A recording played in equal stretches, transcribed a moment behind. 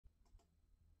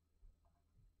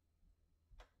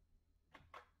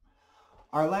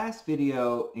Our last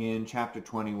video in chapter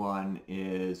 21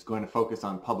 is going to focus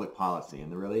on public policy and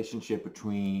the relationship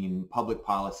between public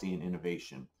policy and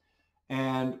innovation.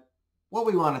 And what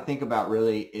we want to think about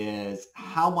really is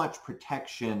how much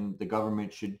protection the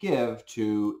government should give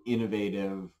to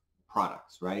innovative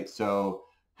products, right? So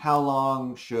how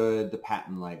long should the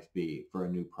patent life be for a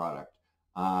new product?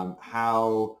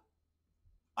 How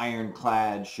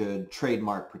ironclad should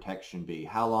trademark protection be?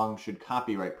 How long should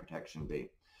copyright protection be?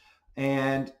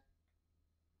 And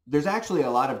there's actually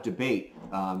a lot of debate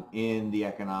in the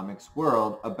economics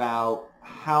world about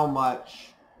how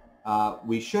much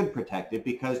we should protect it,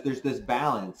 because there's this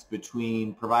balance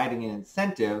between providing an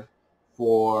incentive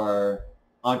for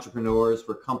entrepreneurs,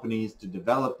 for companies to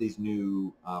develop these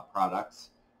new products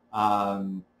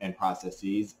and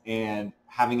processes, and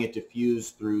having it diffuse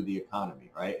through the economy,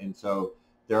 right? And so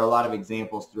there are a lot of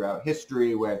examples throughout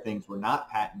history where things were not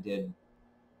patented,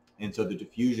 and so the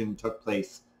diffusion took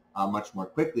place much more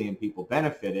quickly and people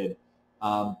benefited.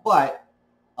 But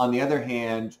on the other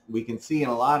hand, we can see in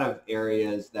a lot of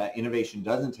areas that innovation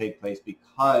doesn't take place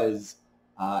because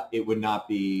it would not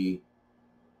be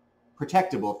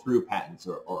protectable through patents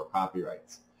or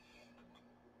copyrights.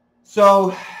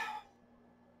 So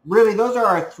really, those are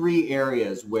our three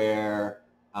areas where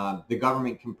the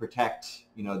government can protect,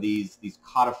 these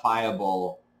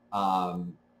codifiable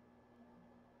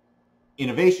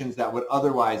innovations that would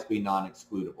otherwise be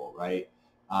non-excludable, right?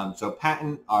 So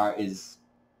patent is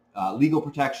legal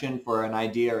protection for an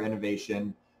idea or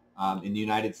innovation. In the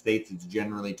United States, it's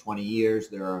generally 20 years.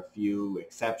 There are a few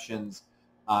exceptions.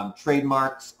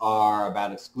 Trademarks are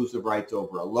about exclusive rights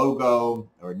over a logo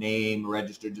or name,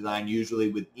 registered design, usually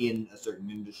within a certain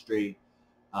industry.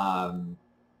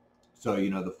 So,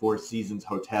 the Four Seasons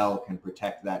Hotel can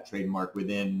protect that trademark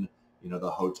within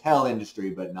the hotel industry,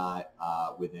 but not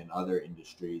within other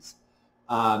industries.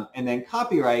 And then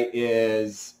copyright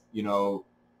is,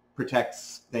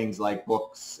 protects things like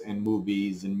books and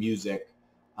movies and music,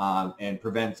 and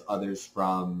prevents others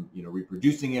from,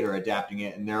 reproducing it or adapting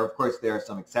it. And there are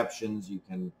some exceptions. You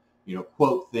can,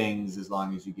 quote things as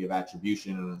long as you give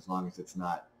attribution and as long as it's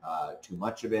not too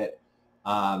much of it.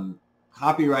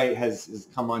 Copyright has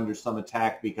come under some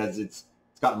attack because it's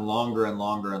gotten longer and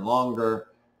longer and longer.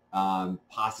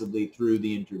 Possibly through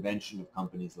the intervention of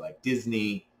companies like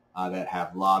Disney that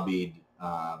have lobbied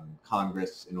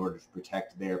Congress in order to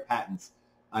protect their patents,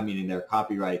 their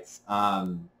copyrights.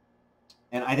 And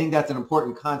I think that's an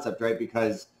important concept, right?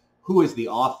 Because who is the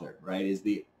author, right?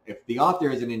 If the author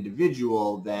is an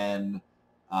individual, then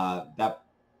that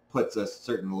puts a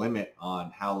certain limit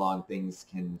on how long things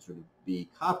can sort of be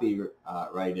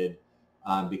copyrighted,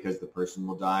 because the person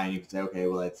will die, and you can say, okay,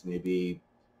 well, it's maybe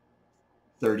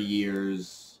 30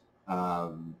 years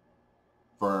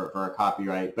for a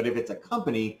copyright. But if it's a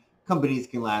company, companies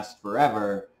can last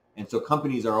forever. And so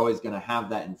companies are always going to have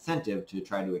that incentive to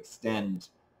try to extend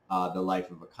the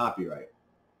life of a copyright.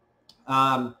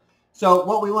 So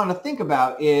what we want to think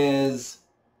about is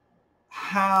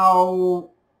how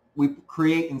we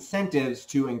create incentives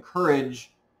to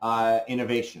encourage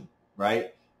innovation,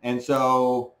 right? And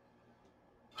so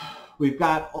we've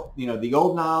got, the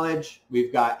old knowledge,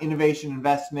 we've got innovation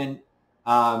investment.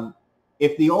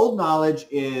 If the old knowledge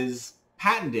is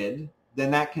patented,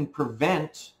 then that can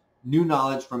prevent new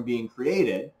knowledge from being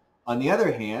created. On the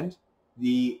other hand,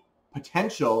 the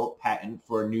potential patent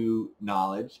for new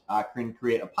knowledge can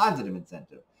create a positive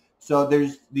incentive. So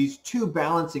there's these two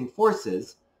balancing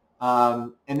forces.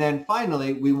 And then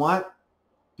finally, we want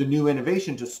the new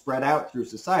innovation to spread out through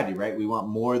society, right? We want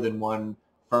more than one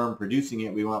firm producing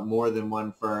it. We want more than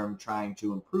one firm trying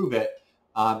to improve it.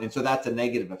 And so that's a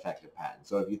negative effect of patents.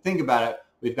 So if you think about it,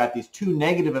 we've got these two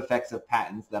negative effects of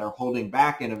patents that are holding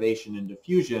back innovation and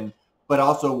diffusion, but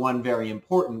also one very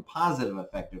important positive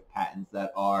effect of patents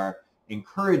that are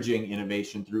encouraging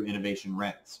innovation through innovation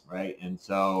rents, right? And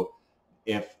so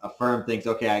if a firm thinks,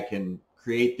 okay, I can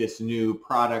create this new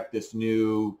product, this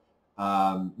new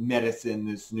medicine,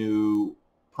 this new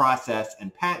process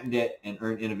and patent it and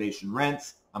earn innovation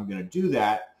rents, I'm going to do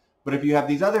that. But if you have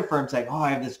these other firms saying, oh, I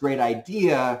have this great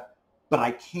idea, but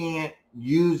I can't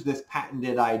use this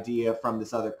patented idea from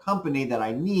this other company that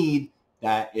I need,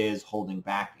 that is holding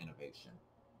back innovation.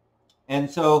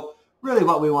 And so really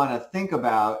what we want to think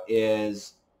about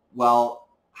is, well,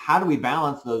 how do we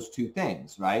balance those two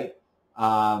things, right?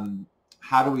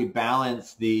 How do we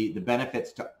balance the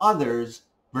benefits to others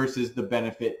versus the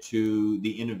benefit to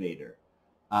the innovator?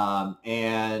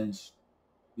 And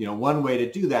one way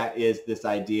to do that is this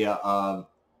idea of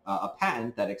a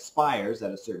patent that expires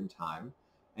at a certain time.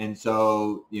 And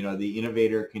so, the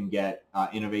innovator can get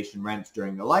innovation rents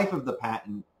during the life of the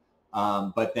patent,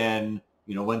 But then,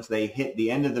 once they hit the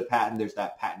end of the patent, there's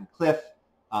that patent cliff,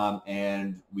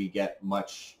 and we get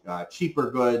much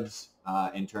cheaper goods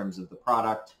in terms of the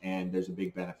product, and there's a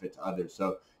big benefit to others.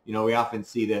 So, we often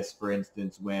see this, for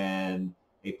instance, when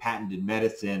a patented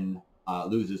medicine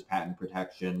loses patent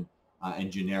protection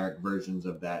and generic versions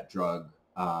of that drug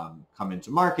come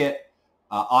into market.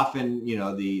 Often,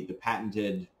 the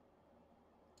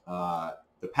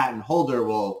patent holder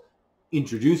will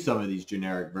introduce some of these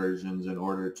generic versions in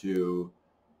order to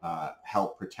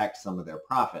help protect some of their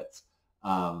profits.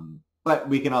 But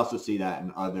we can also see that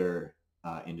in other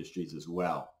industries as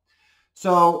well.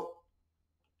 So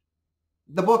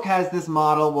the book has this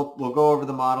model. We'll go over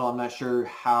the model. I'm not sure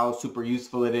how super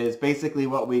useful it is. Basically,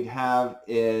 what we have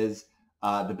is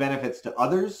the benefits to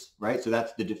others, right? So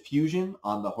that's the diffusion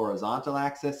on the horizontal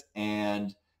axis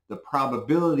and the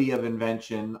probability of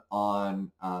invention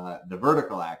on the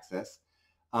vertical axis.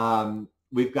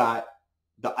 We've got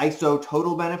the ISO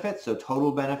total benefits. So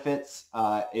total benefits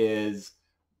is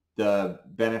the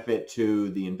benefit to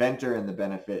the inventor and the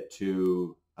benefit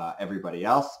to everybody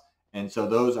else. And so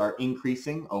those are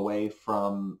increasing away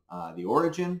from the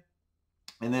origin.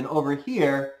 And then over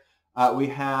here, we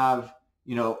have,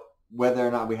 whether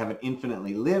or not we have an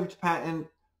infinitely lived patent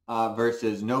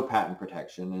versus no patent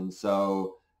protection. And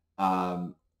so,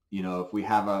 if we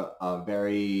have a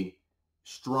very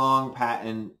strong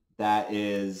patent that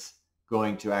is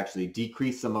going to actually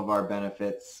decrease some of our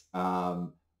benefits,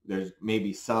 there's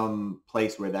maybe some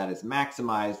place where that is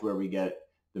maximized, where we get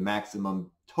the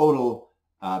maximum total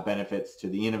benefits to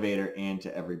the innovator and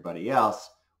to everybody else.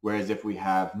 Whereas if we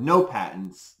have no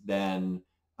patents, then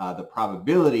the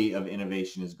probability of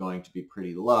innovation is going to be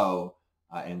pretty low,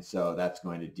 and so that's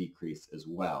going to decrease as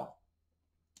well.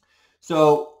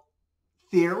 So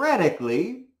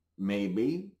theoretically,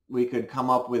 maybe we could come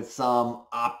up with some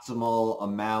optimal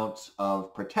amount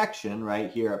of protection right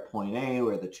here at point A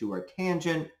where the two are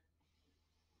tangent.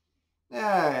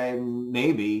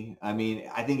 Maybe. I mean,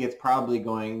 I think it's probably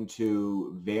going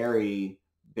to vary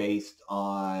based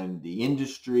on the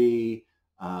industry,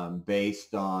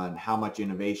 based on how much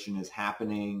innovation is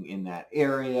happening in that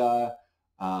area,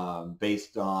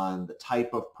 based on the type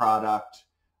of product.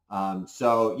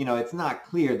 So, it's not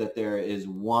clear that there is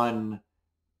one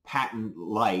patent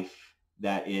life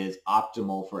that is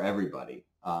optimal for everybody.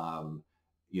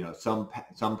 Some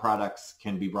products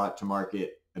can be brought to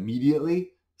market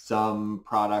immediately. Some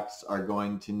products are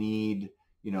going to need,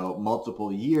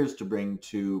 multiple years to bring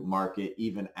to market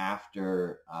even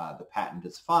after the patent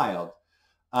is filed.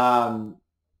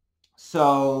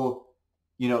 So,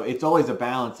 it's always a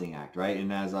balancing act, right?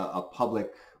 And as a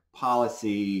public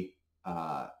policy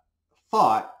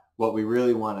thought, what we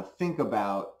really want to think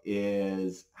about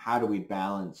is how do we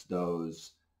balance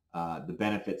those, the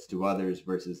benefits to others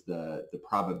versus the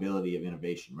probability of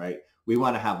innovation, right? We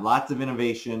want to have lots of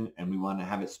innovation and we want to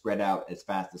have it spread out as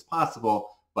fast as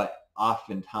possible, but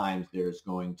oftentimes there's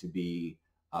going to be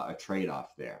a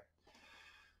trade-off there.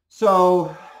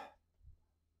 So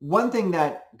one thing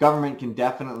that government can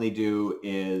definitely do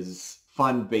is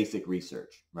fund basic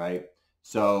research, right?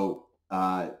 So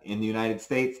in the United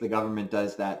States, the government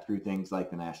does that through things like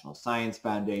the National Science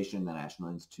Foundation, the National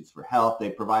Institutes for Health.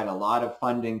 They provide a lot of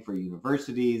funding for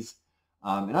universities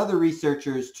and other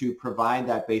researchers to provide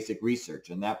that basic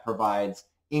research, and that provides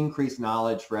increased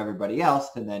knowledge for everybody else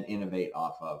to then innovate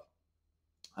off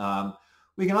of.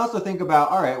 We can also think about,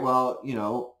 all right, well,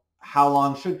 how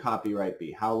long should copyright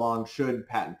be? How long should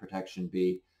patent protection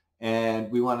be?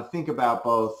 And we want to think about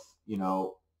both,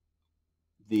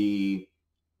 the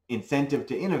incentive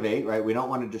to innovate, right? We don't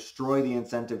want to destroy the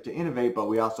incentive to innovate, but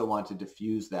we also want to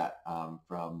diffuse that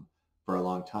for a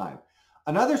long time.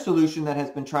 Another solution that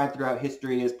has been tried throughout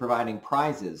history is providing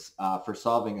prizes for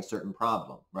solving a certain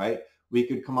problem, right? We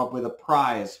could come up with a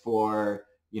prize for,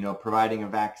 providing a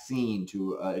vaccine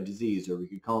to a disease, or we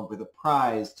could come up with a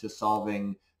prize to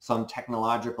solving some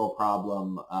technological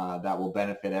problem that will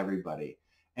benefit everybody.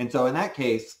 And so in that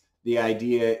case, the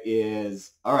idea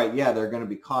is, all right, yeah, there are going to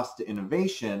be costs to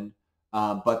innovation,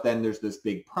 but then there's this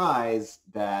big prize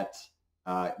that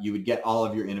you would get all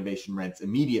of your innovation rents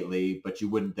immediately, but you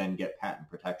wouldn't then get patent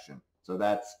protection. So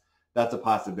that's a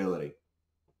possibility.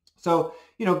 So,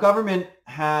 government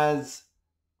has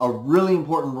a really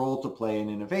important role to play in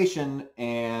innovation,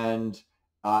 and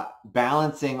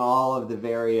balancing all of the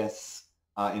various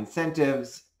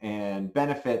incentives and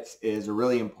benefits is a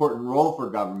really important role for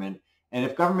government. And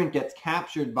if government gets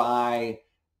captured by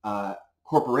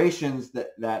corporations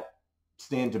that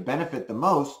stand to benefit the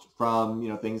most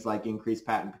from things like increased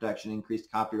patent protection,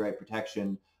 increased copyright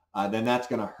protection, then that's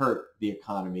going to hurt the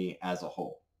economy as a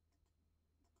whole.